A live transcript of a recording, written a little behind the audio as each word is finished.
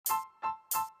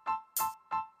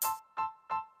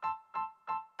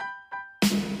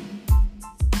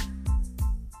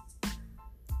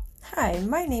Hi,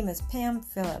 my name is Pam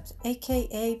Phillips,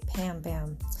 aka Pam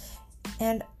Bam,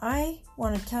 and I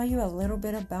want to tell you a little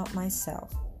bit about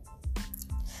myself.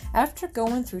 After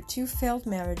going through 2 failed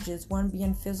marriages, one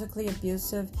being physically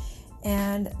abusive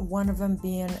and one of them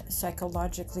being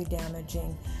psychologically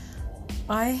damaging,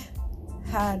 I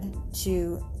had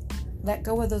to let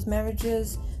go of those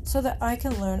marriages so that I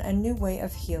can learn a new way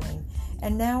of healing.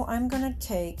 And now I'm going to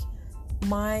take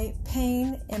my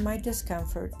pain and my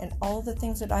discomfort and all the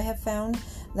things that I have found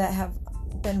that have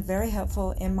been very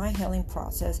helpful in my healing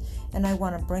process, and I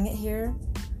want to bring it here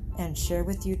and share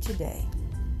with you today.